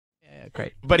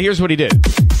great. But here's what he did.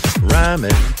 Rhyme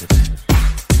it.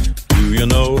 Do you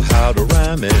know how to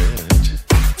rhyme it?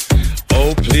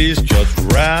 Oh, please just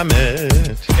rhyme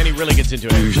it. And he really gets into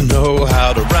Do it. you know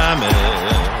how to rhyme it?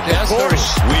 Yes, Of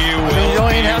course. We will you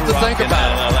don't even have to think rocking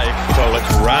about it. So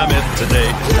let's rhyme it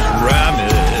today. Rhyme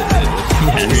it.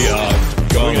 We are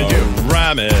gonna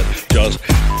rhyme it. Just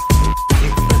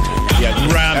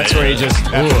rhyme That's it. where he just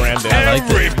rammed it.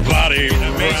 Everybody.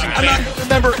 I'm not going to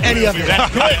remember any of it.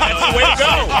 That's good. That's the way to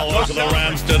go. All to the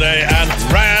rhymes today and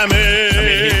rhyme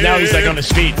it. Now he's like on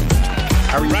his feet.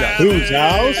 How are you guys? Whose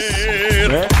house?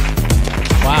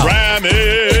 Wow. Rhyme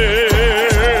it.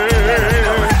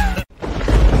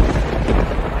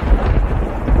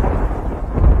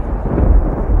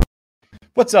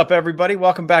 What's up, everybody?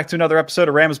 Welcome back to another episode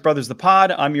of Ramos Brothers, the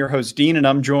pod. I'm your host, Dean, and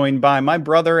I'm joined by my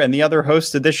brother and the other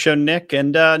host of this show, Nick.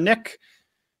 And Nick,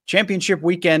 championship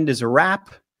weekend is a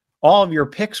wrap. All of your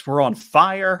picks were on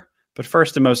fire. But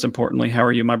first and most importantly, how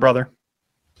are you, my brother?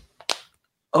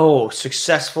 Oh,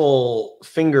 successful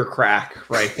finger crack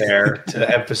right there to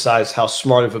emphasize how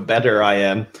smart of a bettor I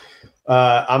am.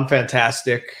 I'm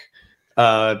fantastic.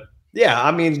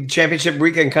 Championship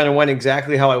weekend kind of went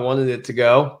exactly how I wanted it to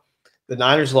go. The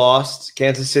Niners lost.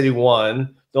 Kansas City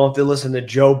won. Don't have to listen to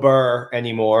Joe Burr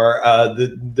anymore.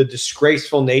 The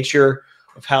disgraceful nature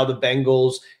of how the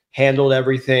Bengals handled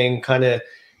everything kind of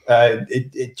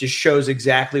it just shows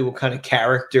exactly what kind of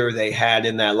character they had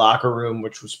in that locker room,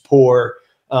 which was poor.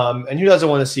 And who doesn't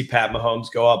want to see Pat Mahomes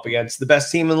go up against the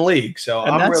best team in the league? So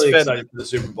I'm really excited for the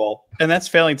Super Bowl. And that's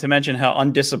failing to mention how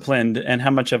undisciplined and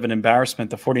how much of an embarrassment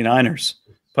the 49ers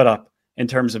put up in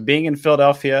terms of being in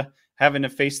Philadelphia, having to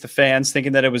face the fans,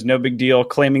 thinking that it was no big deal,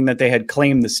 claiming that they had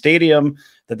claimed the stadium,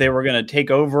 that they were going to take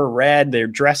over red. They're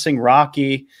dressing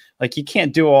Rocky. Like, you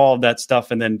can't do all of that stuff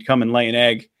and then come and lay an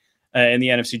egg in the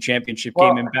NFC Championship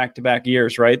game in back-to-back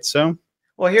years, right? So,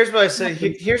 well, here's what I say.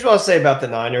 Here's what I'll say about the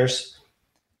Niners.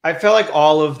 I felt like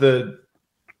all of the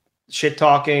shit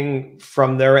talking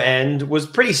from their end was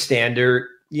pretty standard,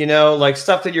 like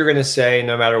stuff that you're going to say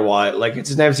no matter what. Like,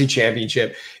 it's an NFC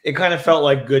Championship. It kind of felt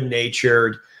like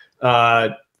good-natured.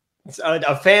 A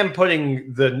fan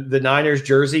putting the Niners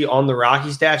jersey on the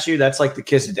Rocky statue, that's like the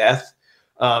kiss of death.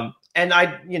 And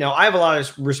I have a lot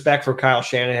of respect for Kyle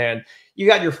Shanahan. You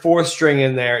got your fourth string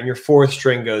in there and your fourth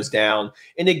string goes down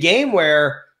in a game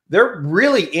where they're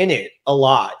really in it a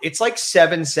lot. It's like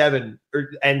 7-7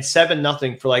 and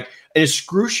 7-0 for like an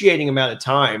excruciating amount of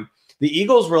time. The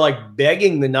Eagles were like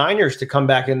begging the Niners to come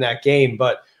back in that game.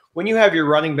 But when you have your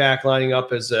running back lining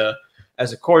up as a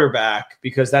quarterback,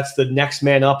 because that's the next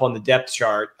man up on the depth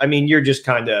chart, I mean, you're just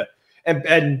kind of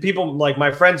and people like my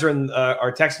friends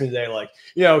are texting me today like,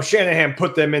 Shanahan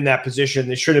put them in that position.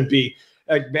 They shouldn't be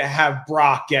have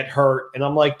Brock get hurt. And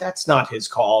I'm like, that's not his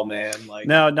call, man. Like,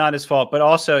 no, not his fault. But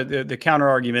also the counter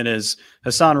argument is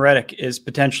Hassan Reddick is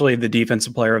potentially the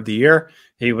defensive player of the year.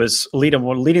 He was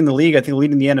leading the league, I think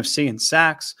leading the NFC in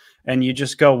sacks. And you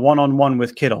just go one-on-one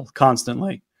with Kittle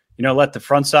constantly. Let the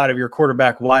front side of your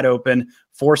quarterback wide open,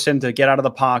 force him to get out of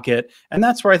the pocket. And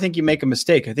that's where I think you make a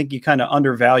mistake. I think you kind of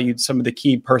undervalued some of the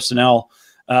key personnel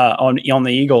on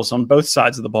the Eagles on both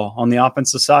sides of the ball, on the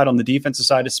offensive side, on the defensive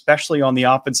side, especially on the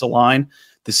offensive line.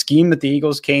 The scheme that the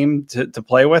Eagles came to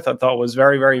play with, I thought was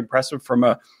very, very impressive from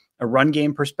a run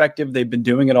game perspective. They've been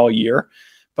doing it all year.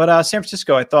 But San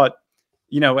Francisco, I thought,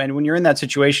 and when you're in that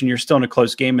situation, you're still in a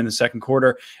close game in the second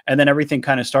quarter, and then everything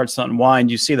kind of starts to unwind.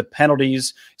 You see the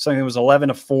penalties, something that was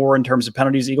 11-4 in terms of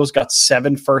penalties. Eagles got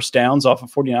 7 first downs off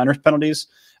of 49ers penalties.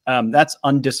 That's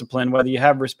undisciplined, whether you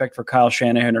have respect for Kyle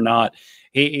Shanahan or not.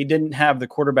 He didn't have the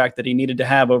quarterback that he needed to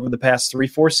have over the past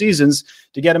 3-4 seasons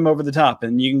to get him over the top.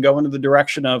 And you can go into the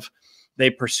direction of they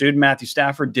pursued Matthew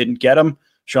Stafford, didn't get him.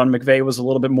 Sean McVay was a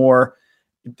little bit more,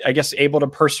 I guess, able to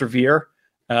persevere,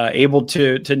 able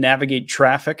to navigate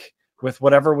traffic with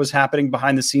whatever was happening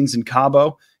behind the scenes in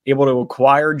Cabo, able to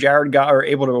acquire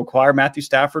able to acquire Matthew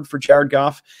Stafford for Jared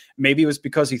Goff. Maybe it was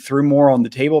because he threw more on the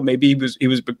table. Maybe it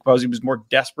was because he was more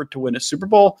desperate to win a Super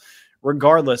Bowl.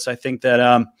 Regardless, I think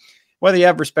that whether you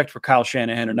have respect for Kyle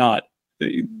Shanahan or not,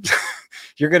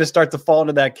 you're going to start to fall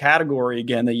into that category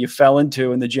again that you fell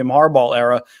into in the Jim Harbaugh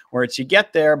era, where it's you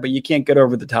get there, but you can't get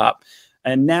over the top.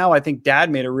 And now I think Dad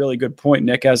made a really good point,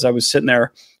 Nick, as I was sitting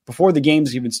there before the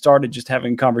games even started, just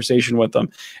having a conversation with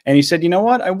them. And he said, you know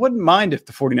what? I wouldn't mind if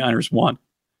the 49ers won,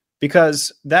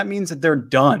 because that means that they're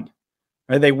done.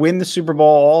 Right? They win the Super Bowl,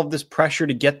 all of this pressure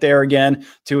to get there again,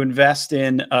 to invest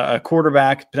in a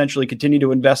quarterback, potentially continue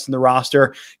to invest in the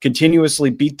roster, continuously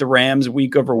beat the Rams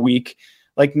week over week.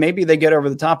 Like, maybe they get over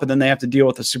the top and then they have to deal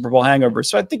with the Super Bowl hangover.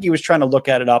 So I think he was trying to look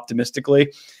at it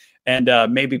optimistically. and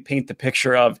maybe paint the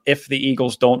picture of if the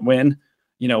Eagles don't win,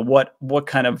 what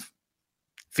kind of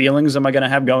feelings am I going to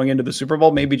have going into the Super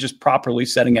Bowl? Maybe just properly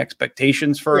setting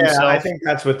expectations for himself. I think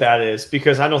that's what that is,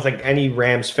 because I don't think any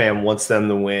Rams fan wants them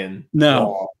to win.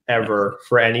 No, ever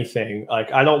for anything.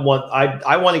 Like I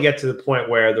want to get to the point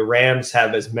where the Rams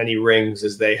have as many rings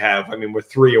as they have. I mean, we're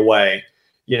 3 away,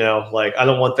 like I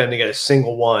don't want them to get a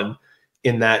single one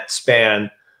in that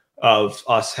span of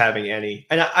us having any.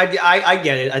 And I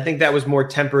get it. I think that was more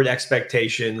tempered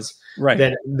expectations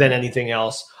than anything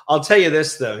else. I'll tell you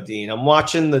this though, Dean, I'm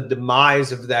watching the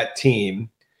demise of that team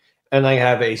and I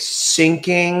have a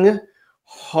sinking,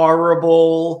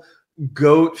 horrible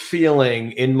goat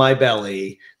feeling in my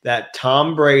belly that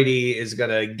Tom Brady is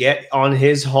going to get on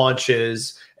his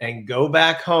haunches and go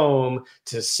back home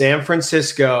to San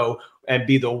Francisco and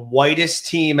be the whitest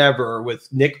team ever with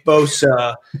Nick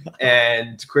Bosa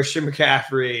and Christian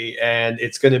McCaffrey, and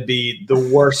it's going to be the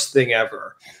worst thing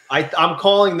ever. I'm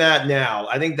calling that now.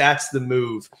 I think that's the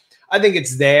move. I think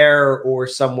it's there or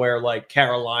somewhere like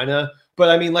Carolina, but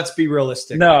I mean, let's be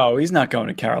realistic. No, he's not going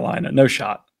to Carolina. No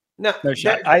shot. No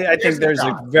shot. I think there's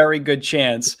a very good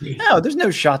chance. No, there's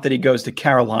no shot that he goes to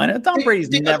Carolina. Tom Brady's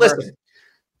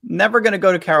never going to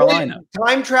go to Carolina.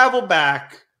 Time travel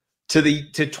back to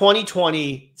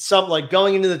 2020,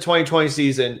 going into the 2020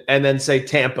 season, and then say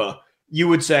Tampa. You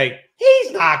would say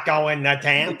he's not going to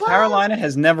Tampa. Carolina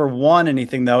has never won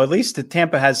anything, though. At least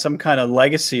Tampa has some kind of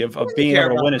legacy of being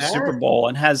able to win a Super Bowl,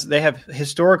 and they have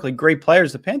historically great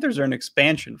players. The Panthers are an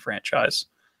expansion franchise.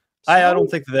 So, I don't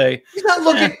think he's not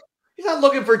looking. He's not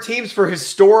looking for teams for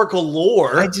historical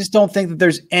lore. I just don't think that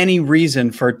there's any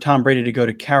reason for Tom Brady to go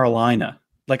to Carolina.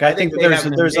 Like I think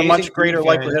that there's a much greater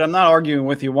likelihood. I'm not arguing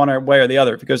with you one way or the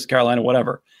other. If he goes to Carolina,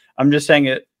 whatever. I'm just saying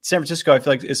it. San Francisco, I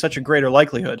feel like, is such a greater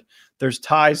likelihood. There's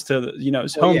ties to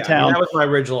his hometown. Yeah, that was my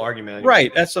original argument. Anyway.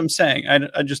 Right. That's what I'm saying.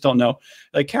 I just don't know.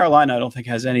 Like Carolina, I don't think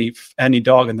has any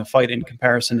dog in the fight in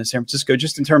comparison to San Francisco,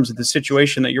 just in terms of the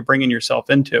situation that you're bringing yourself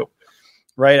into.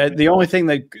 Right. The only thing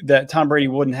that Tom Brady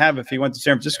wouldn't have if he went to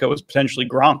San Francisco was potentially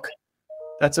Gronk.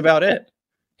 That's about it.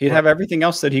 He'd have everything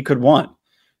else that he could want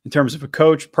in terms of a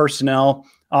coach, personnel,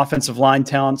 offensive line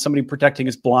talent, somebody protecting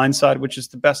his blind side, which is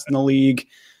the best in the league.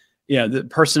 The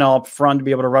personnel up front to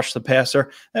be able to rush the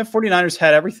passer. And 49ers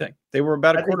had everything. They were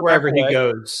about a quarterback wherever away. He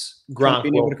goes,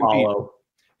 Gronk will follow.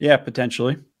 Yeah,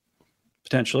 potentially.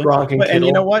 Gronk and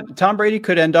you know what? Tom Brady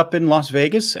could end up in Las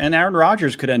Vegas, and Aaron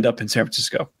Rodgers could end up in San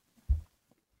Francisco.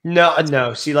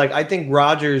 No. See, I think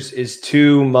Rodgers is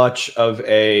too much of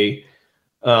a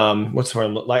what's the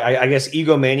word? I guess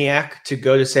egomaniac to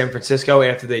go to San Francisco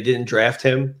after they didn't draft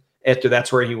him. After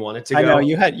that's where he wanted to go. I know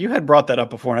you had brought that up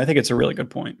before, and I think it's a really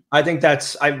good point. I think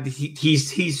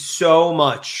he's so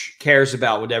much cares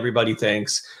about what everybody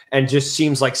thinks, and just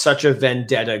seems like such a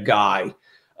vendetta guy.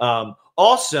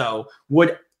 Also,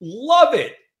 would love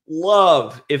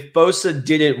if Bosa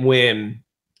didn't win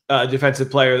Defensive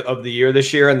Player of the Year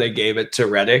this year, and they gave it to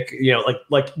Reddick.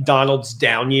 Like Donald's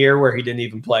down year where he didn't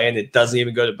even play, and it doesn't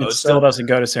even go to Bosa. It still doesn't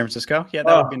go to San Francisco. Yeah,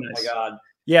 that would be nice. Oh my God.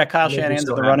 Yeah, Kyle Shanahan's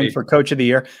in the running for Coach of the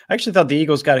Year. I actually thought the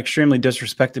Eagles got extremely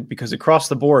disrespected because across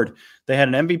the board, they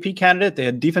had an MVP candidate, they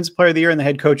had Defensive Player of the Year, and they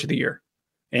had Coach of the Year.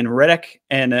 And Reddick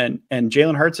and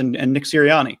Jalen Hurts and Nick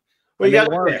Sirianni. Well, you got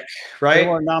to pick, right? They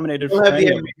weren't nominated for the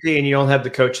MVP, and you don't have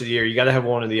the Coach of the Year. You got to have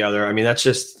one or the other. I mean, that's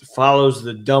just follows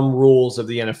the dumb rules of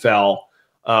the NFL.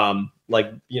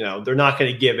 They're not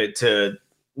going to give it to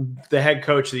the head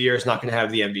coach of the year. Is not going to have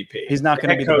the MVP. He's not going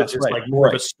to be the best. It's more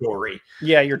of a story.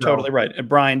 Yeah, you're totally right.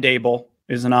 Brian Dable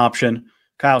is an option.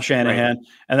 Kyle Shanahan, right.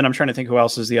 And then I'm trying to think who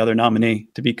else is the other nominee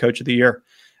to be Coach of the Year.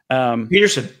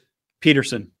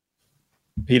 Peterson,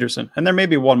 and there may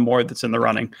be one more that's in the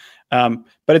running. But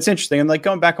it's interesting, and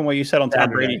going back on what you said on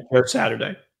Tom Brady.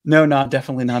 Saturday. No,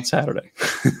 definitely not Saturday.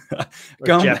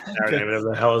 Saturday, whatever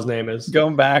the hell his name is.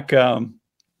 Going back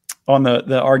on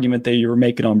the argument that you were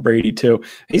making on Brady too,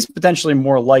 he's potentially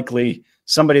more likely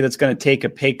somebody that's going to take a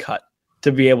pay cut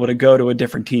to be able to go to a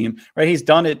different team, right? He's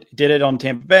did it on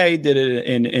Tampa Bay, did it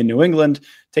in New England,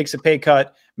 takes a pay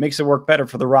cut, makes it work better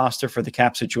for the roster, for the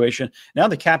cap situation. Now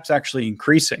the cap's actually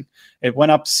increasing. It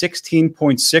went up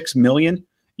 $16.6 million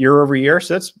year over year.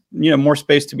 So that's, more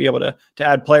space to be able to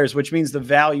add players, which means the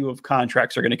value of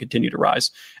contracts are going to continue to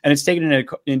rise. And it's taken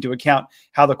into account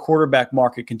how the quarterback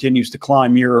market continues to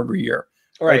climb year over year.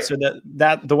 Right. So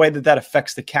that the way that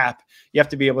affects the cap, you have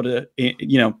to be able to,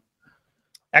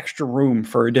 extra room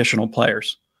for additional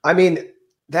players. I mean,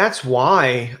 that's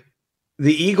why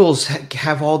the Eagles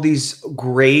have all these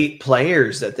great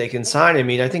players that they can sign. I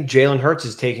mean, I think Jalen Hurts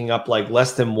is taking up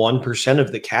less than 1%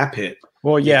 of the cap hit.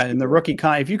 Well, yeah, in the rookie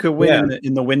if you could win Yeah.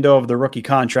 in the window of the rookie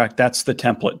contract, that's the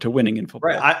template to winning in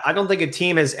football. Right. I don't think a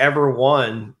team has ever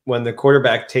won when the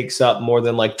quarterback takes up more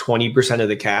than like 20% of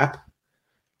the cap.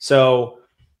 So,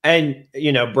 and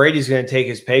Brady's going to take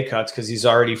his pay cuts because he's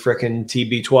already freaking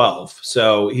TB12.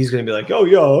 So he's going to be like, oh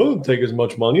yeah, I don't take as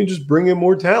much money, just bring in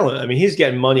more talent. I mean, he's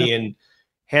getting money in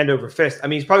hand over fist. I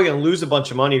mean, he's probably going to lose a bunch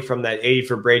of money from that 80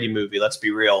 for Brady movie. Let's be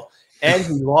real. And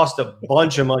he lost a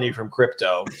bunch of money from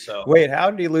crypto. So wait, how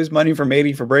did he lose money from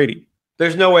 80 for Brady?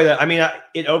 there's no way that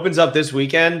it opens up this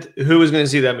weekend. Who is going to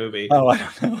see that movie? Oh, I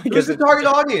don't know. Who's the target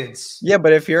audience? Yeah,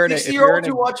 but if you're 60-year-olds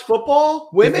who watch football,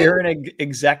 women. If you're an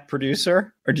exec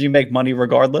producer, or do you make money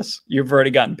regardless? You've already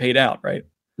gotten paid out, right?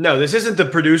 No, this isn't the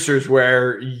producers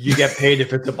where you get paid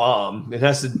if it's a bomb. It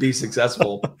has to be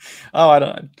successful. Oh, I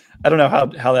don't know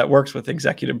how that works with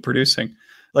executive producing.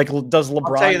 Like, does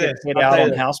LeBron get paid out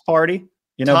on House Party?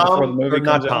 Before the movie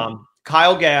comes out?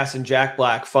 Kyle Gass and Jack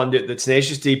Black funded the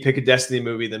Tenacious D Pick a Destiny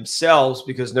movie themselves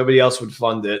because nobody else would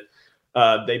fund it.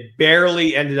 They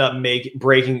barely ended up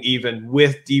breaking even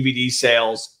with DVD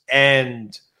sales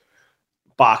and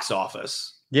box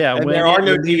office. Yeah, and when there are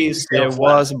no DVD sales. It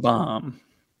was a bomb.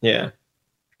 Yeah.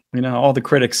 All the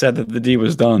critics said that the D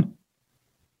was done.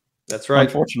 That's right.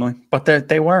 Unfortunately. But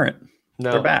they weren't.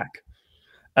 No. They're back.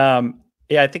 I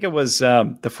think it was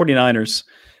the 49ers.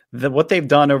 What they've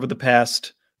done over the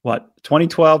past,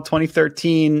 2012,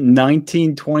 2013,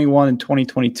 19, 21, and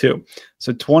 2022.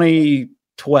 So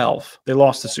 2012, they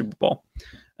lost the Super Bowl.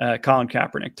 Colin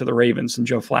Kaepernick to the Ravens and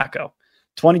Joe Flacco.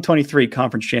 2023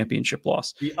 conference championship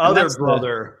loss. The other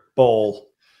brother bowl.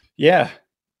 Yeah.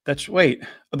 The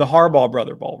Harbaugh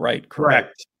brother bowl, right?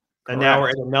 Correct. And now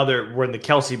we're in the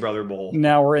Kelsey brother bowl.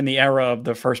 Now we're in the era of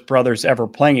the first brothers ever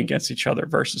playing against each other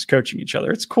versus coaching each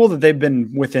other. It's cool that they've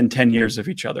been within 10 years of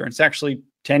each other. It's actually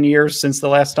 10 years since the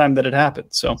last time that it happened.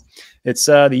 So it's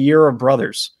the year of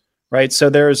brothers, right? So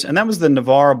and that was the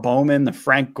Navarro Bowman, the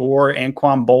Frank Gore,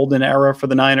 Anquan Bolden era for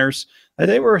the Niners.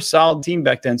 They were a solid team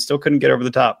back then, still couldn't get over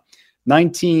the top.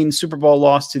 19 Super Bowl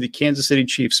loss to the Kansas City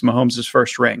Chiefs, Mahomes'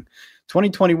 first ring.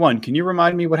 2021, can you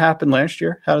remind me what happened last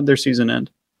year? How did their season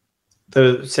end?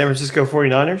 The San Francisco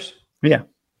 49ers? Yeah.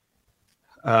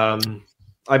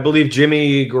 I believe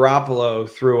Jimmy Garoppolo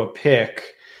threw a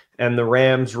pick and the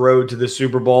Rams rode to the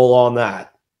Super Bowl on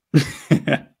that.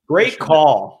 Great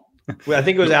call. I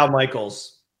think it was Al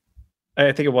Michaels.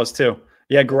 I think it was too.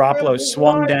 Yeah, Garoppolo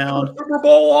swung down. Super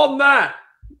Bowl on that.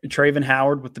 Traven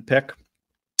Howard with the pick.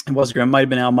 It was great. It might have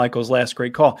been Al Michaels' last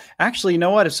great call. Actually, you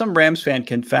know what? If some Rams fan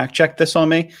can fact check this on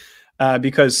me,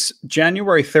 because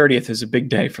January 30th is a big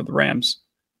day for the Rams.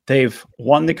 They've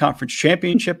won the conference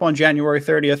championship on January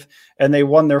 30th, and they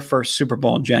won their first Super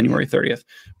Bowl on January 30th.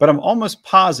 But I'm almost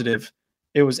positive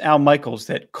it was Al Michaels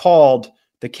that called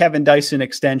the Kevin Dyson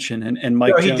extension, and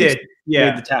Mike Jones did.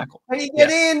 made the tackle. Can he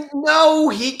get in? No,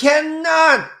 he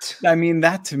cannot. I mean,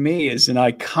 that to me is an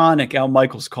iconic Al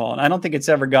Michaels call, and I don't think it's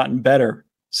ever gotten better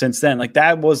since then. Like,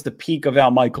 that was the peak of Al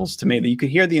Michaels to me, that you could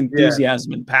hear the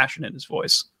enthusiasm and passion in his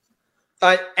voice.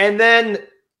 And then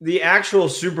the actual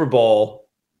Super Bowl,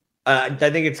 I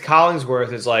think it's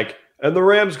Collinsworth is like, and the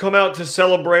Rams come out to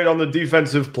celebrate on the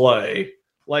defensive play.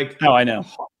 Like, oh, I know.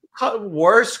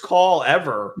 Worst call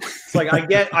ever. It's like,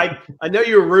 I know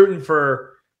you're rooting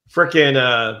for freaking,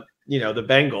 the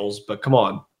Bengals, but come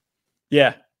on.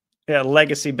 Yeah,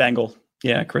 legacy Bengal.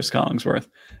 Yeah, Chris Collinsworth.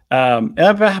 How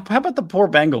about the poor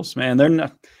Bengals, man? They're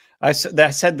not. I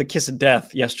said the kiss of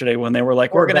death yesterday when they were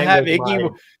like, we're going to have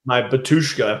Iggy, my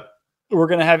Batushka. We're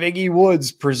going to have Iggy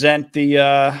Woods present the,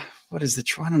 I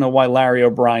don't know why Larry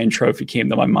O'Brien trophy came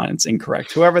to my mind. It's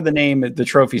incorrect. Whoever the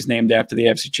trophy's named after, the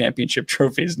AFC Championship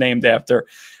trophy is named after,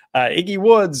 Iggy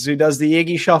Woods, who does the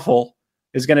Iggy Shuffle,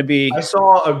 is going to be. I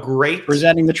saw a great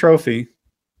presenting the trophy.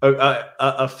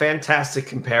 A fantastic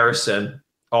comparison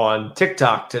on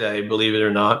TikTok today, believe it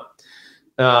or not.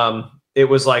 It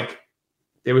was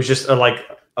just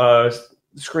a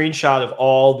screenshot of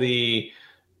all the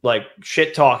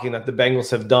shit talking that the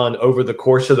Bengals have done over the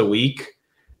course of the week,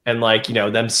 and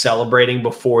them celebrating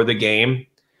before the game.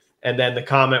 And then the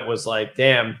comment was like,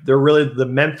 damn, they're really the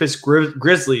Memphis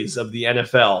Grizzlies of the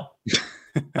NFL.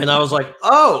 And I was like,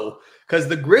 oh, because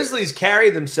the Grizzlies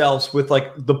carry themselves with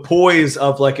the poise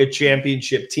of a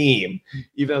championship team,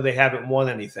 even though they haven't won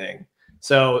anything.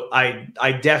 So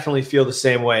I definitely feel the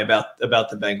same way about the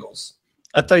Bengals.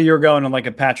 I thought you were going in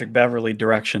a Patrick Beverly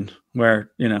direction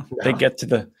where, they get to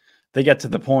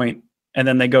the point and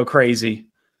then they go crazy.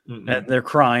 Mm-hmm. And they're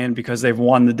crying because they've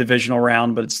won the divisional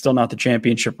round, but it's still not the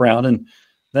championship round. And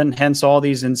then hence all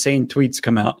these insane tweets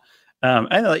come out.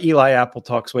 I know Eli Apple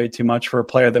talks way too much for a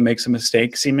player that makes a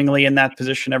mistake, seemingly in that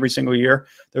position every single year.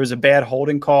 There was a bad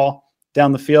holding call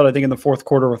down the field, I think in the fourth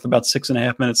quarter with about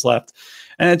 6.5 minutes left.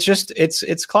 And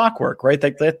it's clockwork, right?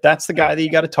 That's the guy that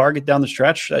you got to target down the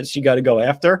stretch. That's you got to go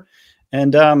after.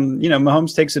 And,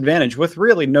 Mahomes takes advantage with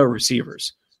really no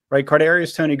receivers, right?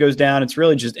 Kadarius Toney goes down. It's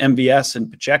really just MVS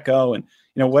and Pacheco. And,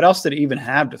 what else did it even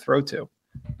have to throw to?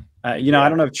 I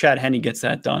don't know if Chad Henne gets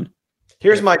that done.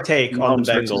 Here's my take on Mahomes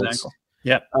the hurts his Bengals. ankle.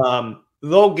 Yeah.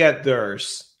 They'll get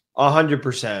theirs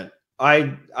 100%.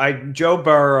 Joe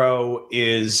Burrow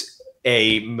is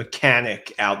a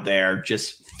mechanic out there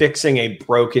just fixing a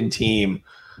broken team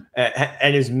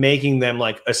and is making them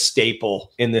like a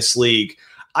staple in this league.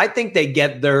 I think they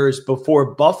get theirs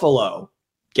before Buffalo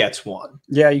gets one.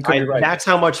 Yeah, you could be right. That's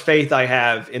how much faith I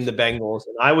have in the Bengals.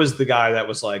 And I was the guy that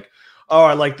was like, oh,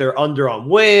 I like their under on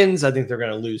wins. I think they're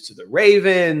going to lose to the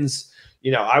Ravens.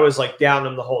 I was like down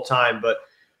them the whole time. But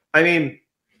I mean,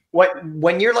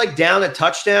 when you're like down a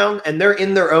touchdown and they're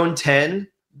in their own 10,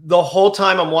 the whole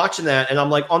time I'm watching that and I'm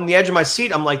like on the edge of my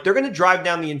seat, I'm like, they're going to drive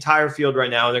down the entire field right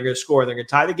now and they're going to score and they're going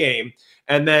to tie the game.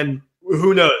 And then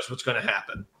who knows what's going to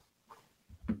happen.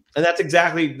 And that's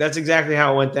exactly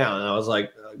how it went down. And I was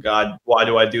like, oh, God, why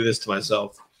do I do this to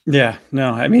myself? Yeah,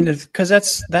 no, I mean, because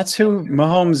that's who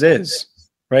Mahomes is,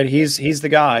 right? He's the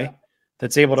guy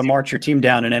that's able to march your team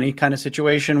down in any kind of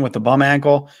situation with a bum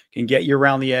ankle, can get you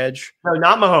around the edge. No,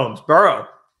 not Mahomes, Burrow.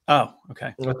 Oh,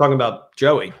 okay. I'm talking about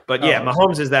Joey, but yeah,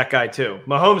 Mahomes is that guy too.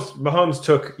 Mahomes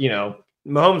took,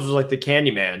 Mahomes was like the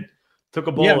candy man. Took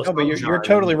a bowl. Yeah, no, but you're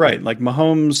totally right. Like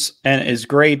Mahomes is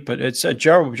great, but it's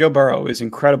Joe Burrow is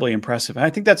incredibly impressive. And I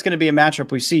think that's going to be a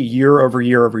matchup we see year over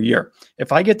year over year.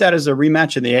 If I get that as a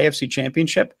rematch in the AFC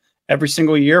Championship every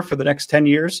single year for the next 10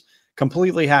 years,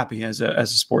 completely happy as a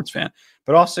sports fan.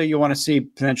 But also you want to see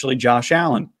potentially Josh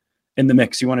Allen in the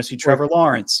mix. You want to see Trevor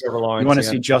Lawrence. You want to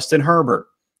see Justin Herbert,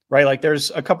 right? Like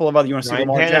there's a couple of other, you want to see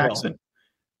Lamar Jackson.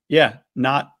 Yeah,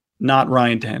 not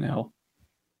Ryan Tannehill.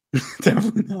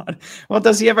 Definitely not. Well,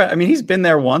 does he ever? I mean, he's been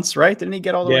there once, right? Didn't he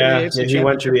get all the way to the AFC he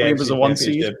went to the AFC he was a one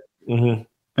seed.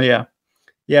 Mm-hmm.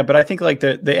 Yeah. But I think like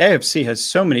the AFC has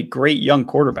so many great young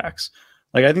quarterbacks.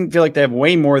 Like I feel like they have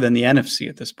way more than the NFC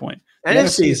at this point.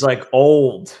 NFC is like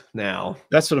old now.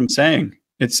 That's what I'm saying.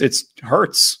 It's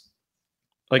hurts.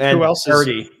 Like and who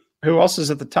else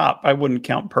is at the top? I wouldn't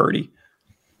count Purdy.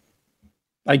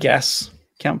 I guess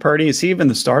count Purdy. Is he even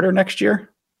the starter next year?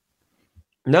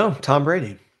 No, Tom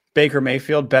Brady. Baker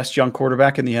Mayfield, best young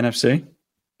quarterback in the NFC.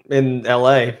 In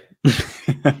LA.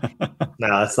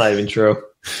 No, that's not even true.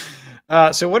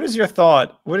 So what is your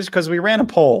thought? Because we ran a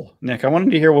poll, Nick. I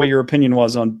wanted to hear what your opinion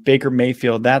was on Baker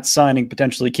Mayfield, that signing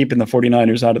potentially keeping the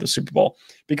 49ers out of the Super Bowl.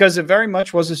 Because it very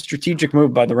much was a strategic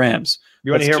move by the Rams.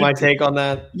 You want to hear my take on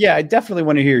that? Yeah, I definitely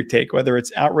want to hear your take, whether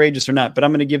it's outrageous or not. But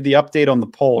I'm going to give the update on the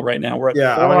poll right now. We're at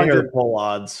 400, I want to hear the poll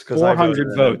odds.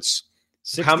 400 votes.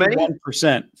 61%. How many?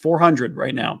 400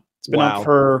 right now. It's been up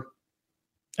for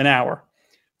an hour.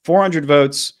 400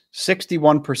 votes.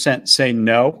 61% say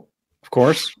no. Of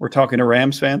course, we're talking to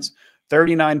Rams fans.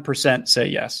 39% say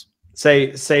yes.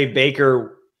 Say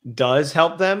Baker does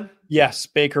help them? Yes,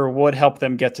 Baker would help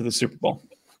them get to the Super Bowl.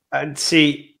 And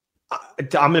see, I'm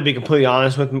going to be completely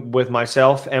honest with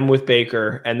myself and with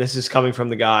Baker, and this is coming from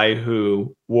the guy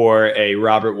who wore a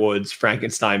Robert Woods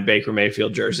Frankenstein Baker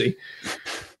Mayfield jersey.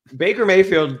 Baker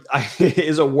Mayfield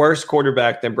is a worse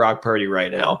quarterback than Brock Purdy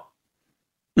right now.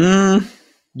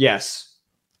 Yes.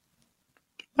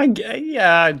 I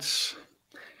guess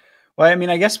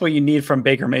what you need from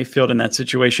Baker Mayfield in that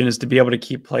situation is to be able to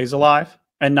keep plays alive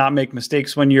and not make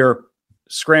mistakes when you're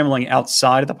scrambling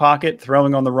outside of the pocket,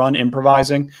 throwing on the run,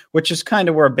 improvising, which is kind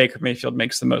of where Baker Mayfield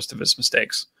makes the most of his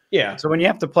mistakes. Yeah. So when you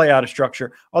have to play out of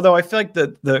structure, although I feel like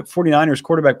the 49ers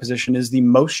quarterback position is the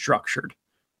most structured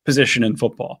position in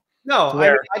football. No,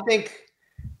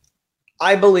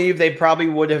 I believe they probably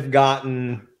would have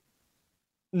gotten.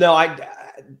 No,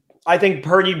 I think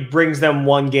Purdy brings them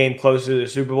one game closer to the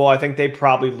Super Bowl. I think they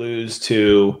probably lose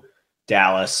to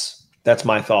Dallas. That's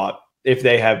my thought. If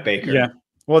they have Baker. Yeah.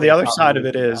 Well, the other side of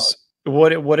it is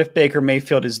what if Baker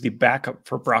Mayfield is the backup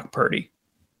for Brock Purdy?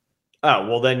 Oh,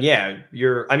 well then, yeah,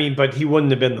 but he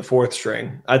wouldn't have been the fourth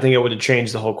string. I think it would have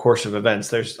changed the whole course of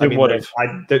events. You think he would have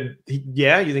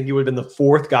been the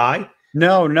fourth guy?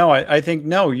 No, I think,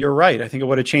 no, you're right. I think it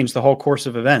would have changed the whole course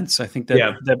of events. I think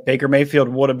that Baker Mayfield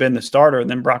would have been the starter and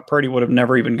then Brock Purdy would have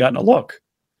never even gotten a look.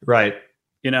 Right.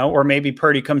 Or maybe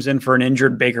Purdy comes in for an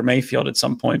injured Baker Mayfield at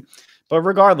some point. But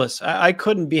regardless, I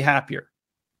couldn't be happier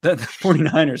that the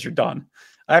 49ers are done.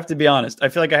 I have to be honest. I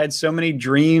feel like I had so many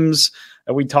dreams.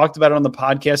 We talked about it on the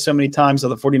podcast so many times of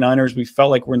the 49ers. We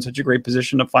felt like we're in such a great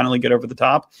position to finally get over the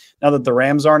top now that the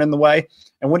Rams aren't in the way.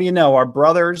 And what do you know? Our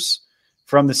brothers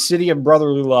from the city of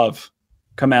brotherly love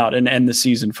come out and end the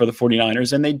season for the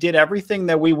 49ers. And they did everything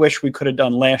that we wish we could have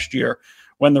done last year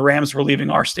when the Rams were leaving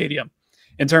our stadium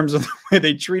in terms of the way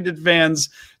they treated fans,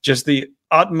 just the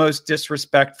utmost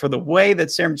disrespect for the way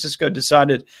that San Francisco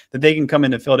decided that they can come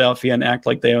into Philadelphia and act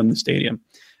like they own the stadium.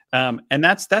 And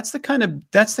that's the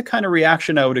kind of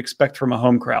reaction I would expect from a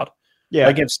home crowd. Yeah.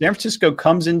 Like if San Francisco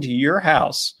comes into your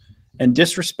house and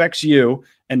disrespects you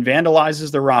and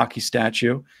vandalizes the Rocky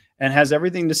statue and has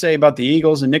everything to say about the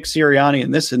Eagles and Nick Sirianni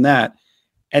and this and that,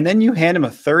 and then you hand him a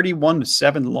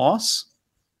 31-7 loss,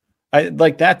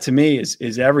 like that to me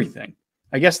is everything.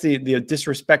 I guess the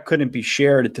disrespect couldn't be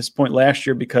shared at this point last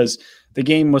year because the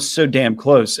game was so damn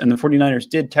close, and the 49ers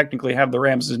did technically have the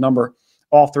Rams' number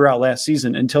all throughout last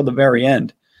season until the very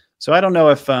end. So I don't know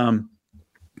if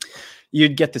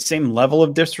you'd get the same level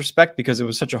of disrespect because it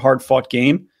was such a hard-fought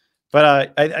game,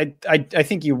 but I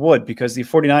think you would because the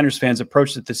 49ers fans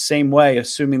approached it the same way,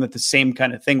 assuming that the same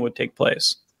kind of thing would take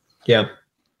place. Yeah.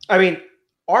 I mean,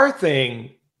 our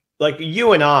thing, like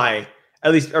you and I,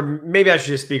 at least, or maybe I should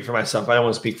just speak for myself. I don't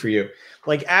want to speak for you.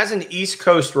 Like as an East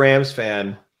Coast Rams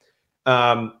fan,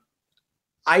 I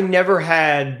never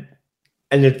had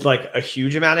a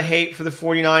huge amount of hate for the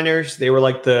 49ers. They were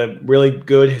like the really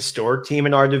good historic team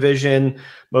in our division.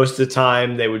 Most of the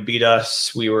time they would beat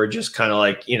us. We were just kind of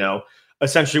like,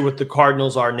 essentially what the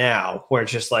Cardinals are now, where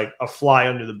it's just like a fly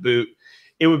under the boot.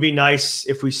 It would be nice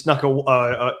if we snuck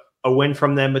a win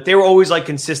from them, but they were always like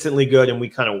consistently good and we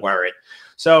kind of weren't.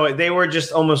 So they were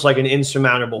just almost like an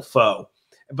insurmountable foe.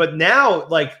 But now,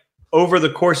 like over the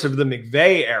course of the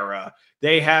McVay era,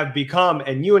 they have become,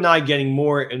 and you and I getting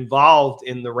more involved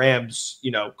in the Rams,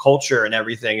 culture and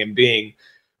everything and being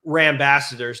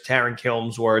Rambassadors, Taron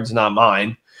Kilm's words, not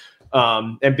mine,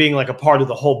 and being like a part of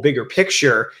the whole bigger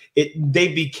picture,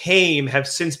 have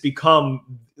since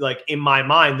become, like in my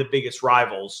mind, the biggest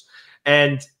rivals.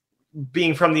 And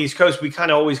being from the East Coast, we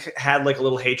kind of always had like a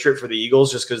little hatred for the Eagles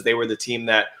just because they were the team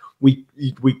that we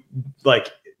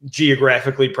like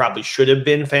geographically probably should have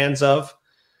been fans of.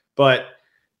 But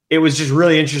it was just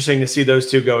really interesting to see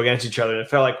those two go against each other. And it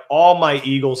felt like all my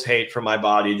Eagles hate from my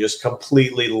body just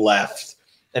completely left.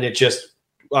 And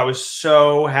I was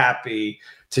so happy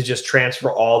to just transfer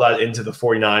all that into the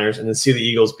 49ers and then see the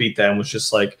Eagles beat them was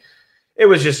just like, it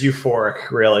was just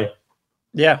euphoric, really.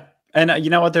 Yeah. And you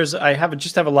know what? I have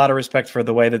a lot of respect for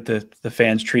the way that the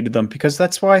fans treated them because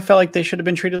that's why I felt like they should have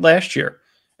been treated last year.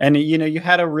 And, you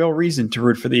had a real reason to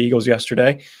root for the Eagles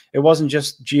yesterday. It wasn't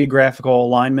just geographical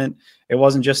alignment. It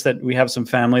wasn't just that we have some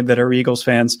family that are Eagles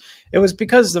fans. It was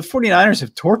because the 49ers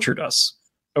have tortured us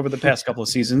over the past couple of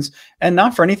seasons, and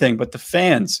not for anything, but the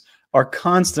fans are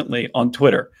constantly on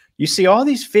Twitter. You see all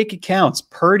these fake accounts,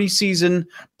 Purdy season,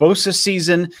 Bosa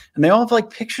season, and they all have like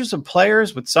pictures of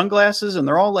players with sunglasses and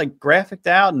they're all like graphicked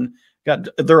out and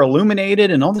they're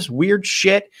illuminated and all this weird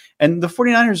shit. And the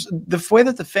 49ers, the way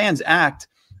that the fans act,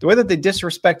 the way that they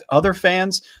disrespect other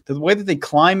fans, the way that they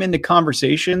climb into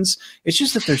conversations, it's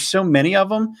just that there's so many of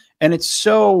them. And it's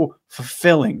so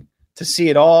fulfilling to see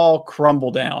it all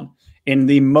crumble down in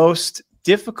the most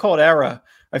difficult era.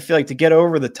 I feel like to get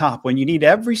over the top when you need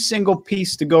every single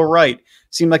piece to go right. It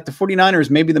seemed like the 49ers,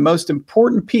 maybe the most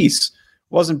important piece,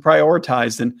 wasn't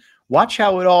prioritized. And watch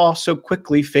how it all so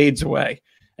quickly fades away.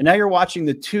 And now you're watching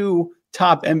the two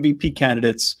top MVP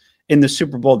candidates in the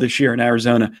Super Bowl this year in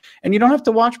Arizona. And you don't have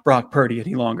to watch Brock Purdy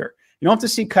any longer. You don't have to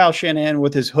see Kyle Shanahan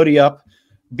with his hoodie up,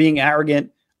 being arrogant,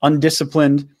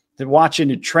 undisciplined, to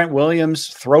watching Trent Williams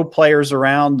throw players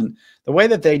around. And the way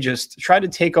that they just try to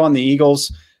take on the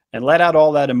Eagles and let out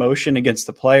all that emotion against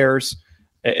the players,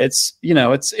 it's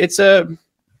a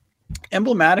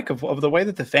emblematic of the way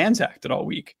that the fans acted all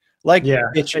week. Like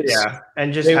bitches. Yeah,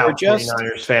 and just how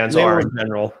 49ers fans are in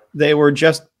general. They were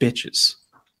just bitches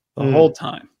the whole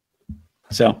time.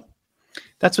 So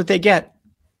that's what they get.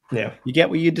 Yeah. You get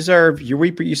what you deserve. You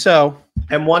reap what you sow.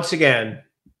 And once again,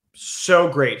 so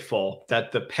grateful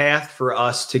that the path for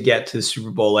us to get to the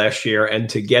Super Bowl last year and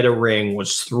to get a ring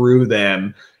was through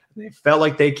them. They felt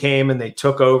like they came and they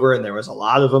took over, and there was a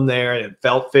lot of them there, and it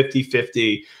felt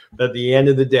 50-50. But at the end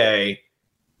of the day,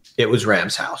 it was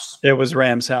Rams' house. It was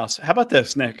Rams' house. How about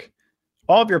this, Nick?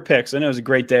 All of your picks. I know it was a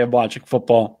great day of watching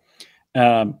football.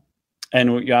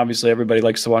 And obviously everybody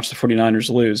likes to watch the 49ers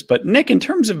lose. But, Nick, in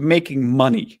terms of making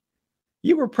money,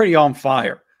 you were pretty on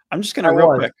fire. I'm just going to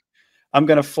real quick. I'm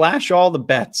going to flash all the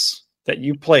bets that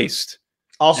you placed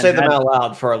I'll say them out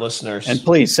loud for our listeners. And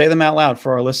please say them out loud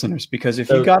for our listeners, because if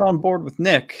you got on board with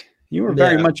Nick, you were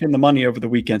very much in the money over the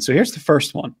weekend. So here's the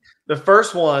first one. The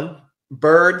first one,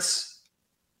 Birds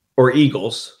or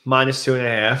Eagles,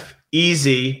 -2.5.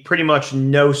 Easy, pretty much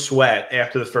no sweat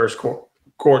after the first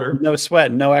quarter. No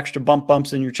sweat, no extra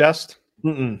bumps in your chest?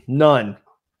 None.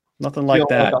 Nothing like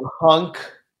that. Like a hunk.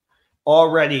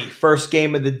 Already, first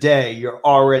game of the day, you're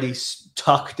already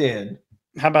tucked in.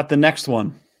 How about the next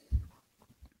one?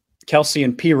 Kelsey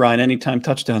and P. Ryan, anytime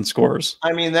touchdown scores.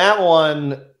 I mean, that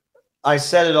one, I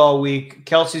said it all week.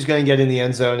 Kelsey's going to get in the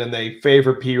end zone, and they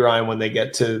favor P. Ryan when they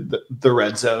get to the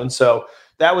red zone. So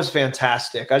that was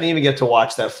fantastic. I didn't even get to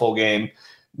watch that full game.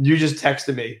 You just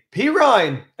texted me, P.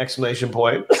 Ryan, exclamation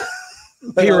point.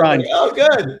 P. Ryan. Like, oh,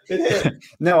 good. It hit.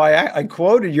 No, I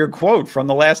quoted your quote from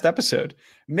the last episode.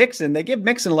 Mixon, they give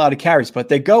Mixon a lot of carries, but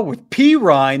they go with P.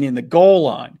 Ryan in the goal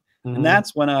line. Mm-hmm. And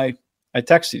that's when I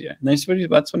texted you. And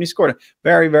that's when he scored.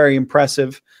 Very, very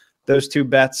impressive. Those two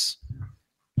bets.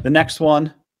 The next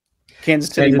one, Kansas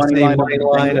City money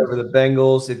line over the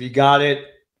Bengals. If you got it,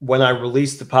 when I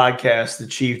released the podcast, the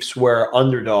Chiefs were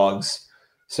underdogs.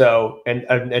 So, and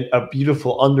a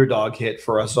beautiful underdog hit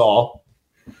for us all.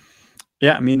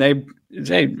 Yeah, I mean, I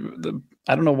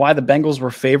don't know why the Bengals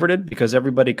were favorited, because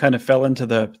everybody kind of fell into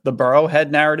the Burrowhead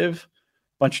narrative.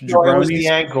 Bunch of jabronis. It was the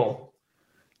ankle.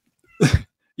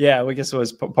 Yeah, I guess it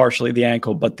was partially the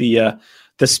ankle, but the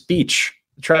speech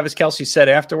Travis Kelce said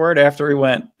afterward, after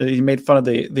he made fun of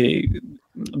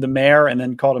the mayor and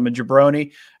then called him a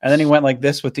jabroni, and then he went like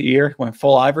this with the ear, went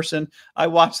full Iverson. I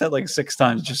watched that like 6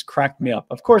 times, just cracked me up.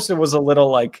 Of course, it was a little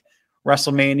like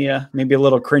WrestleMania, maybe a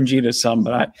little cringy to some,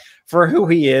 but for who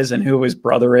he is and who his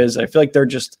brother is, I feel like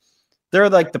they're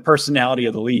like the personality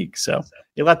of the league. So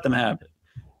you let them have it.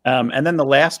 And then the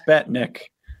last bet,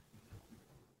 Nick,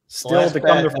 still to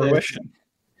come to fruition.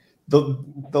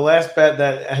 The last bet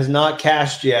that has not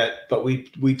cashed yet, but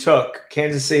we took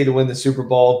Kansas City to win the Super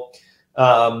Bowl.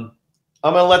 I'm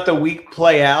going to let the week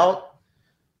play out,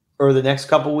 or the next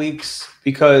couple weeks,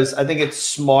 because I think it's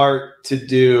smart to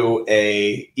do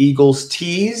a Eagles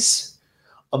tease.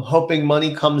 I'm hoping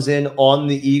money comes in on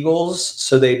the Eagles,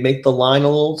 so they make the line a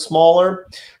little smaller.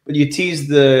 But you tease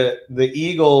the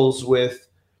Eagles with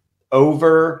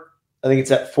over, I think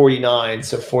it's at 49,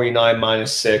 so 49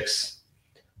 -6.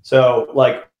 So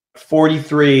like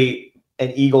 43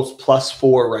 and Eagles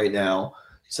 +4 right now.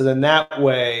 So then that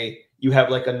way you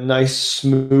have like a nice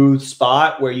smooth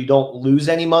spot where you don't lose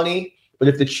any money. But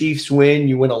if the Chiefs win,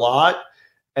 you win a lot.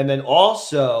 And then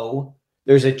also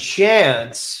there's a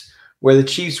chance where the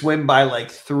Chiefs win by like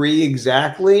 3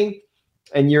 exactly.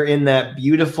 And you're in that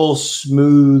beautiful,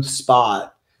 smooth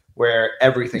spot where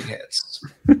everything hits.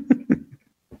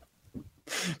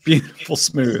 Beautiful,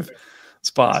 smooth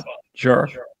spot. Sure.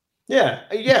 Yeah.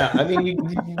 I mean,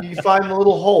 you find the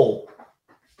little hole.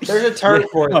 There's a term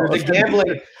for it.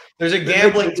 There's a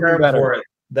gambling term for it.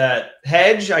 That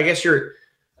hedge, I guess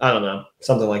I don't know,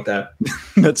 something like that.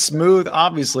 That's smooth.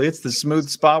 Obviously, it's the smooth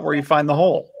spot where you find the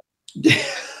hole. You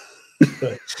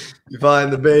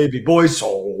find the baby boy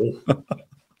soul.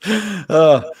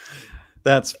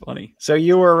 That's funny. So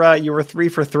you were 3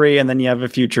 for 3, and then you have a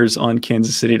futures on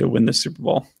Kansas City to win the Super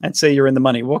Bowl. I'd say you're in the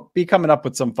money. We'll be coming up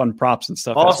with some fun props and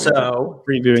stuff. Also,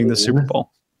 previewing the Super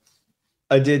Bowl.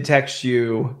 I did text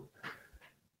you,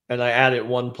 and I added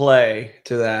one play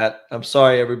to that. I'm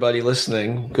sorry, everybody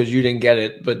listening, because you didn't get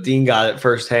it, but Dean got it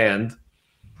firsthand,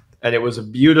 and it was a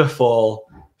beautiful,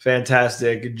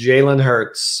 fantastic Jalen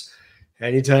Hurts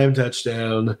anytime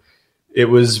touchdown. It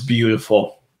was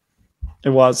beautiful. It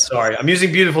was. Sorry, I'm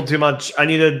using beautiful too much. I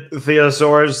needed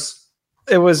Theosaurus.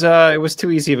 It was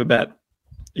too easy of a bet.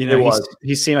 You know,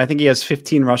 I think he has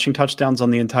 15 rushing touchdowns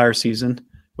on the entire season,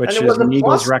 which is an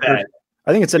Eagles record. Bet.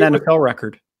 I think it's an NFL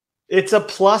record. It's a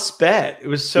plus bet. It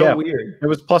was so weird. It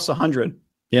was plus 100.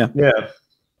 Yeah. Yeah.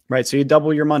 Right. So you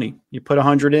double your money. You put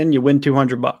 100 in, you win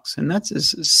 $200, and that's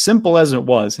as simple as it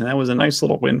was. And that was a nice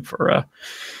little win for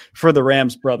the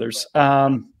Rams brothers.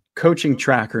 Coaching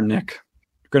tracker, Nick.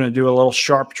 Going to do a little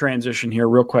sharp transition here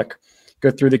real quick.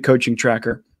 Go through the coaching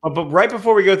tracker. But right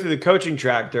before we go through the coaching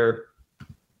tracker,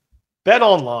 Bet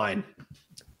Online.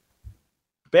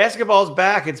 Basketball's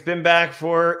back. It's been back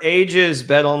for ages,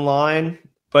 Bet Online.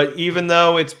 But even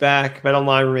though it's back, Bet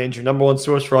Online remains your number one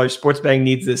source for all your sports betting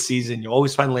needs this season. You'll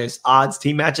always find the latest odds,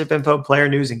 team matchup info, player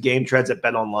news, and game trends at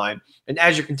Bet Online. And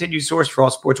as your continued source for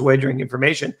all sports wagering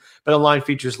information, Bet Online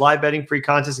features live betting, free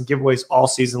contests, and giveaways all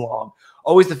season long.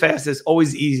 Always the fastest,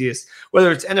 always the easiest.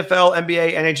 Whether it's NFL,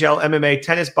 NBA, NHL, MMA,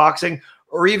 tennis, boxing,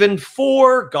 or even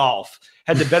for golf.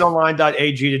 Head to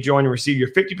betonline.ag to join and receive your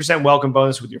 50% welcome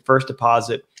bonus with your first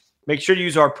deposit. Make sure to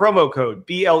use our promo code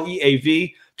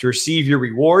BLEAV to receive your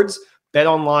rewards. Bet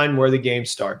online where the game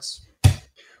starts.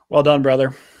 Well done,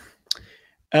 brother.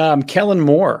 Kellen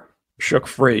Moore shook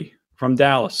free from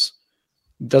Dallas.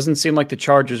 Doesn't seem like the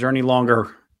Chargers are any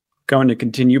longer going to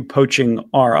continue poaching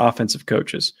our offensive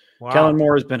coaches. Wow. Kellen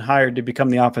Moore has been hired to become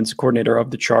the offensive coordinator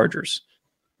of the Chargers.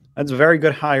 That's a very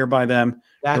good hire by them.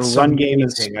 That's the run game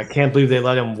is. I can't believe they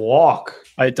let him walk.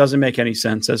 It doesn't make any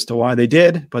sense as to why they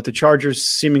did, but the Chargers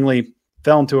seemingly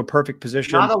fell into a perfect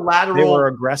position. Not a lateral They were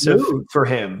aggressive move for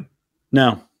him.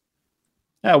 No.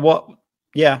 Yeah. Well.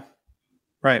 Yeah.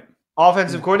 Right.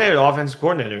 Offensive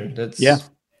coordinator. That's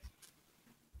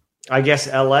I guess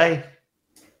LA.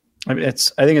 I mean,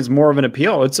 I think it's more of an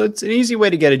appeal. It's an easy way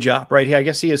to get a job, right? I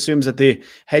guess he assumes that the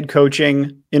head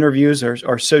coaching interviews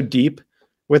are so deep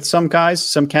with some guys,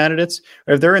 some candidates.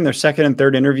 Or if they're in their second and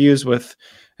third interviews with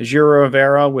Giro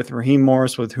Rivera, with Raheem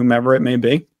Morris, with whomever it may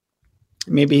be,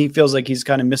 maybe he feels like he's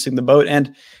kind of missing the boat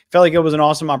and felt like it was an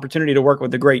awesome opportunity to work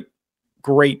with a great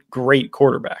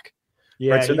quarterback.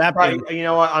 Yeah, right? So that probably, you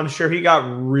know what? I'm sure he got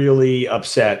really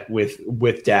upset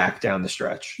with Dak down the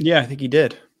stretch. Yeah, I think he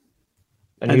did.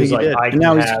 And he was like,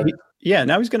 now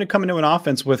he's going to come into an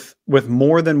offense with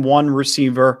more than one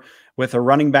receiver, with a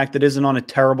running back that isn't on a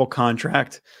terrible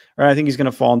contract. Or I think he's going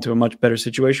to fall into a much better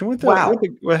situation with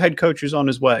a head coach who's on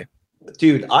his way.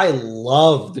 Dude, I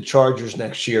love the Chargers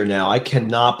next year now. I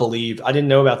cannot believe I didn't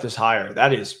know about this hire.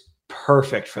 That is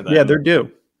perfect for them. Yeah, they're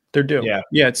due. They're due.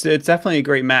 Yeah, it's definitely a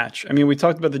great match. I mean, we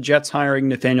talked about the Jets hiring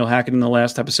Nathaniel Hackett in the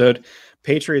last episode.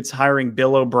 Patriots hiring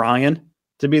Bill O'Brien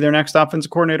to be their next offensive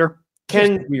coordinator.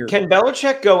 Can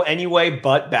Belichick go any way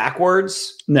but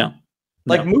backwards? No.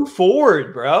 Move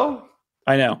forward, bro.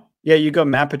 I know. Yeah, you go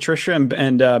Matt Patricia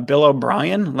and Bill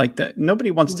O'Brien. Like that,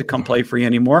 nobody wants to come play for you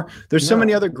anymore. There's so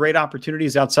many other great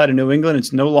opportunities outside of New England.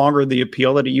 It's no longer the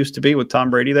appeal that it used to be with Tom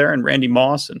Brady there and Randy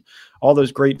Moss and all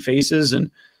those great faces.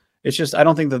 And it's just, I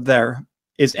don't think that there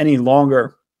is any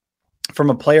longer, from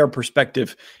a player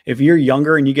perspective, if you're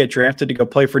younger and you get drafted to go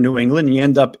play for New England and you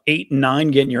end up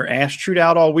 8-9 getting your ass chewed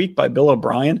out all week by Bill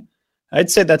O'Brien,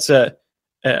 I'd say that's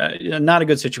not a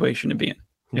good situation to be in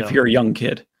if you're a young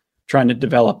kid trying to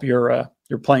develop your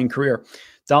playing career.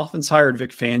 Dolphins hired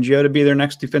Vic Fangio to be their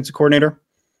next defensive coordinator.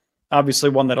 Obviously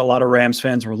one that a lot of Rams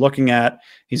fans were looking at.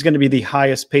 He's going to be the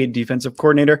highest paid defensive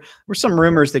coordinator. There were some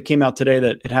rumors that came out today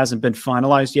that it hasn't been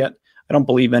finalized yet. I don't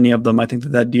believe any of them. I think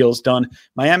that deal's done.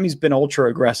 Miami's been ultra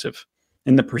aggressive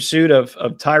in the pursuit of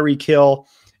Tyreek Hill,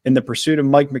 in the pursuit of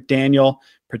Mike McDaniel.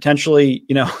 Potentially,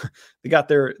 they got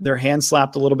their hand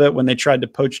slapped a little bit when they tried to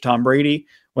poach Tom Brady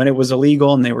when it was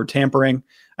illegal and they were tampering.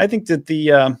 I think that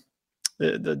the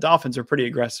Dolphins are pretty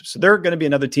aggressive. So they're going to be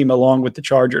another team along with the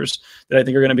Chargers that I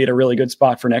think are going to be in a really good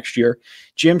spot for next year.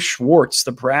 Jim Schwartz,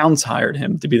 the Browns hired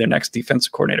him to be their next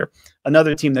defensive coordinator.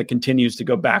 Another team that continues to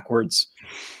go backwards,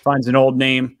 finds an old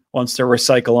name, wants to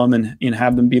recycle them and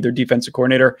have them be their defensive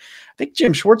coordinator. I think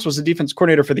Jim Schwartz was the defensive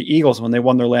coordinator for the Eagles when they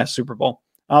won their last Super Bowl.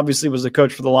 Obviously was the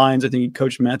coach for the Lions. I think he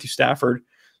coached Matthew Stafford.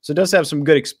 So it does have some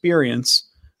good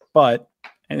experience, but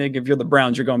I think if you're the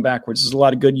Browns, you're going backwards. There's a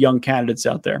lot of good young candidates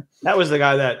out there. That was the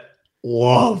guy that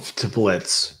loved to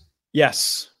blitz.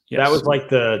 Yes. That was like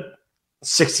the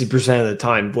 60% of the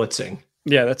time blitzing.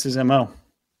 Yeah, that's his MO.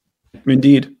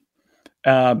 Indeed.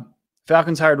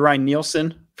 Falcons hired Ryan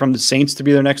Nielsen from the Saints to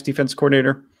be their next defense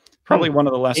coordinator. Probably one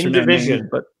of the lesser in division, names,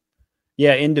 but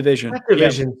yeah, in division. That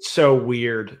division's so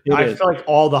weird. I feel like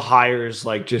all the hires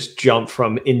just jump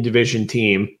from in division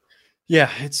team. Yeah,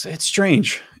 it's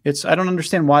strange. I don't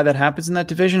understand why that happens in that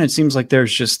division. It seems like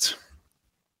there's just,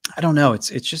 I don't know. It's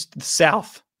just the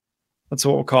South. That's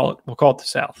what we'll call it. We'll call it the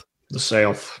South. The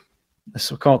South.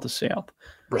 We'll call it the South.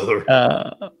 Brother.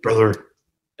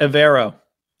 Evero,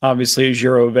 obviously,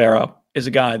 Giro Evero is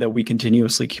a guy that we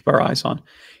continuously keep our eyes on.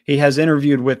 He has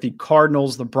interviewed with the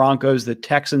Cardinals, the Broncos, the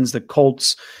Texans, the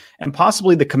Colts, and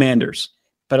possibly the Commanders.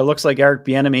 But it looks like Eric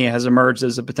Bieniemy has emerged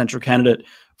as a potential candidate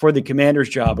for the Commanders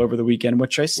job over the weekend,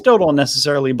 which I still don't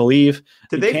necessarily believe.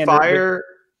 Did they fire?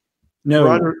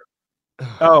 No.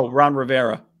 Ron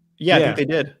Rivera. Yeah, I think they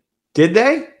did. Did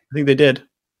they? I think they did.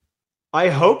 I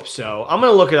hope so. I'm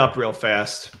going to look it up real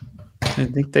fast. I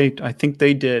think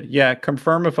they did. Yeah,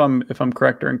 confirm if I'm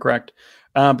correct or incorrect.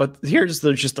 But here's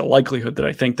just the likelihood that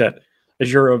I think that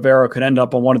Giro Rivera could end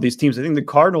up on one of these teams. I think the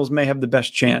Cardinals may have the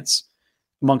best chance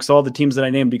amongst all the teams that I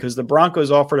named because the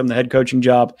Broncos offered him the head coaching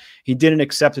job. He didn't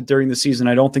accept it during the season.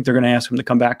 I don't think they're going to ask him to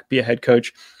come back, be a head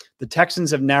coach. The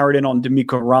Texans have narrowed in on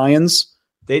DeMeco Ryans.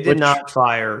 They did not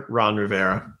fire Ron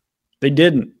Rivera. They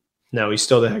didn't. No, he's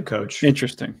still the head coach.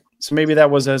 Interesting. So maybe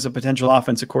that was as a potential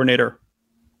offensive coordinator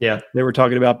Yeah. They were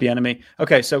talking about Bieniemy.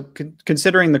 Okay, so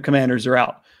considering the Commanders are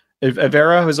out,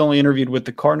 Avera has only interviewed with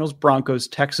the Cardinals, Broncos,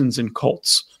 Texans, and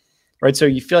Colts. Right, so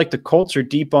you feel like the Colts are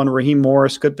deep on Raheem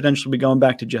Morris, could potentially be going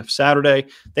back to Jeff Saturday.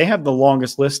 They have the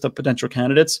longest list of potential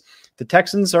candidates. The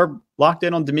Texans are locked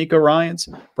in on D'Amico Ryans.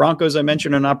 Broncos, I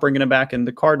mentioned, are not bringing him back, and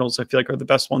the Cardinals, I feel like, are the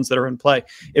best ones that are in play.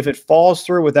 If it falls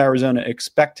through with Arizona,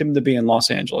 expect him to be in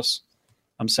Los Angeles.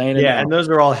 I'm saying it. Yeah, now. and those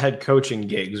are all head coaching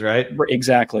gigs, right?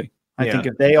 Exactly. I think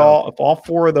if all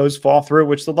four of those fall through,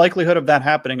 which the likelihood of that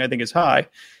happening, I think, is high,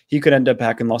 he could end up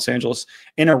back in Los Angeles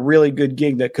in a really good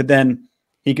gig that could then.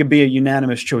 He could be a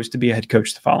unanimous choice to be a head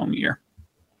coach the following year.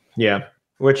 Yeah,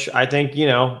 which I think,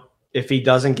 if he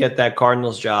doesn't get that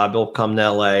Cardinals job, he'll come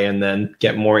to LA and then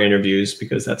get more interviews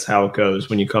because that's how it goes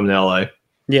when you come to LA.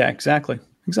 Yeah, exactly.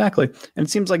 And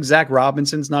it seems like Zach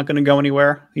Robinson's not going to go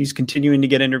anywhere. He's continuing to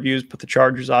get interviews, but the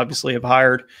Chargers obviously have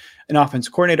hired an offense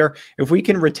coordinator. If we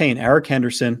can retain Eric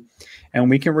Henderson and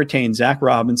we can retain Zach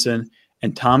Robinson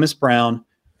and Thomas Brown,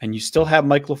 and you still have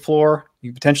Mike LaFleur,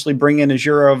 you potentially bring in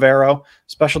Ajuro Avero,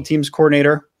 special teams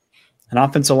coordinator, an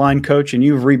offensive line coach, and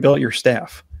you've rebuilt your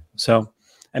staff. So,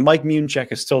 and Mike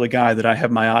Munchak is still the guy that I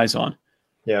have my eyes on.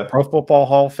 Yeah. Pro Football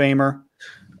Hall of Famer.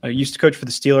 Used to coach for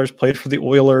the Steelers, played for the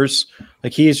Oilers.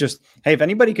 Like, he is just, hey, if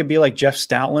anybody could be like Jeff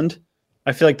Stoutland,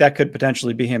 I feel like that could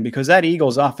potentially be him because that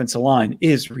Eagles offensive line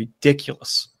is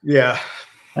ridiculous. Yeah.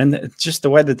 And just the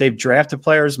way that they've drafted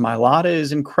players, Mailata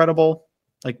is incredible.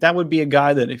 Like, that would be a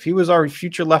guy that if he was our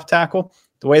future left tackle,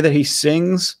 the way that he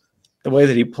sings, the way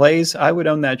that he plays, I would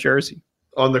own that jersey.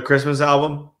 On the Christmas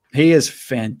album? He is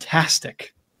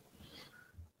fantastic.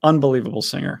 Unbelievable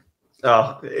singer.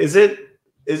 Oh, is it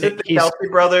the Kelsey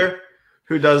brother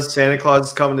who does Santa Claus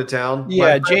is Coming to Town?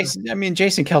 Yeah,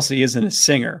 Jason Kelsey isn't a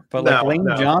singer, but Lane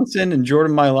Johnson and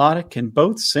Jordan Mailata can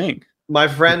both sing. My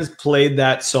friends played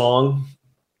that song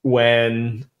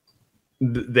when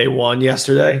they won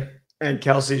yesterday. And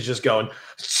Kelsey's just going,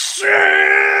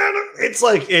 it's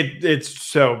like it's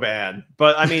so bad.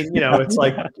 But I mean, it's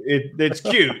like it's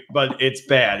cute, but it's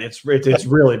bad. It's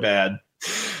really bad.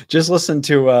 Just listen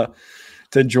to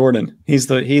Jordan. He's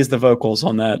the vocals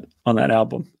on that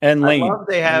album. And Lane. I love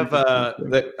they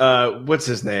have what's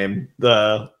his name?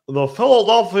 The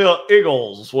Philadelphia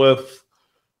Eagles with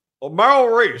Merrill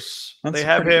Reese. They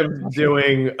have him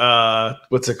doing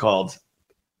what's it called?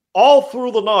 All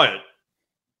Through the Night.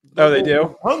 Oh, they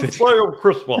do?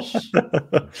 Christmas.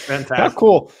 Fantastic.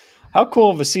 How cool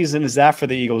of a season is that for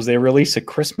the Eagles? They release a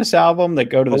Christmas album. They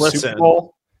go to the Super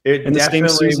Bowl. It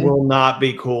definitely will not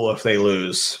be cool if they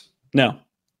lose. No.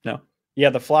 Yeah,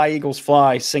 the Fly Eagles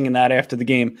Fly singing that after the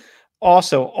game.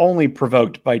 Also only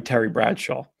provoked by Terry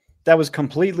Bradshaw. That was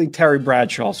completely Terry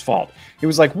Bradshaw's fault. He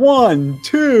was like 1,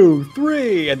 2,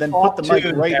 3, and then put the mic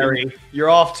right in. You're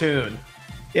off tune.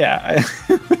 Yeah,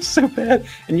 it was so bad.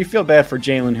 And you feel bad for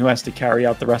Jalen, who has to carry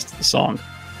out the rest of the song.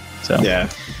 So, yeah.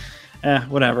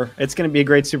 Whatever. It's going to be a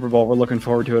great Super Bowl. We're looking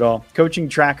forward to it all. Coaching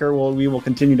tracker, we will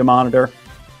continue to monitor.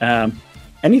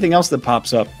 Anything else that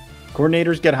pops up.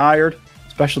 Coordinators get hired,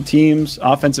 special teams,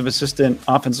 offensive assistant,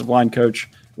 offensive line coach.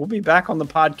 We'll be back on the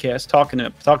podcast talking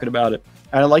about it.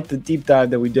 And I like the deep dive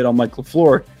that we did on Mike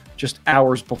LaFleur just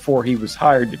hours before he was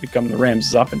hired to become the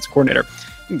Rams' offensive coordinator.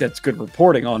 I think that's good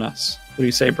reporting on us. What do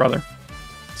you say, brother?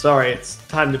 Sorry, it's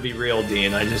time to be real,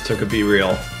 Dean. I just took a Be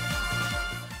Real.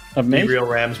 Of me? Be Real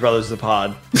Rams Brothers, the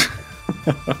pod.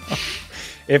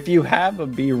 If you have a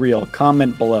Be Real,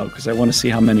 comment below because I want to see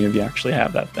how many of you actually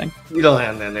have that thing. You don't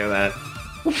have any of that.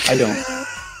 I don't.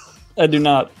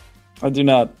 I do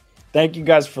not. Thank you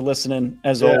guys for listening.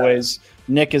 As always,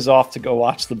 Nick is off to go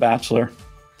watch The Bachelor.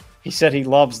 He said he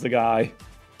loves the guy.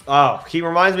 Oh, he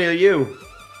reminds me of you.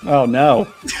 Oh, no.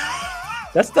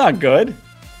 That's not good.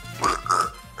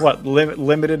 What,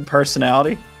 limited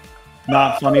personality?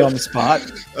 Not funny on the spot?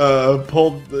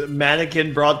 Pulled the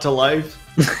mannequin brought to life.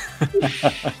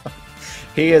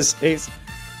 He's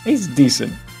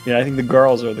decent. Yeah, I think the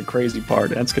girls are the crazy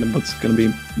part. That's what's gonna be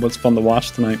what's fun to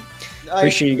watch tonight.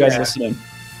 Appreciate you guys listening.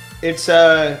 It's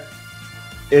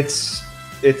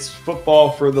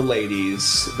football for the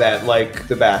ladies that like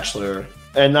The Bachelor.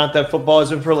 And not that football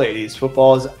isn't for ladies.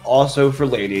 Football is also for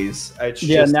ladies.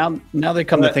 Now they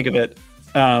come to think of it,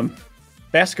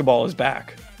 basketball is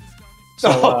back.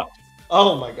 So,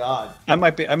 oh my God! I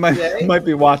might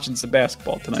be watching some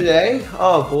basketball tonight. Today?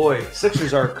 Oh boy,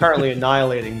 Sixers are currently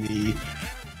annihilating the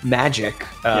Magic.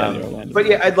 But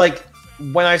yeah, I'd like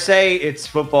when I say it's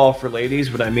football for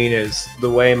ladies, what I mean is the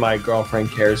way my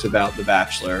girlfriend cares about The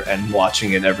Bachelor and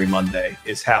watching it every Monday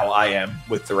is how I am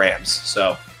with the Rams.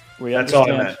 So. That's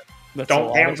all I meant.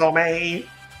 Don't cancel me.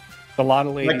 A lot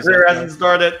of ladies. My career hasn't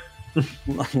started.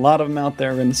 A lot of them out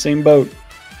there in the same boat.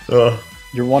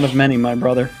 You're one of many, my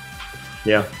brother.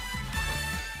 Yeah.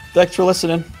 Thanks for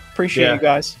listening. Appreciate you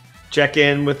guys. Check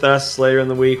in with us later in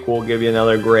the week. We'll give you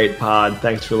another great pod.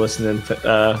 Thanks for listening,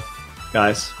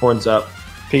 guys. Horns up.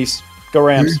 Peace. Go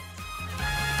Rams.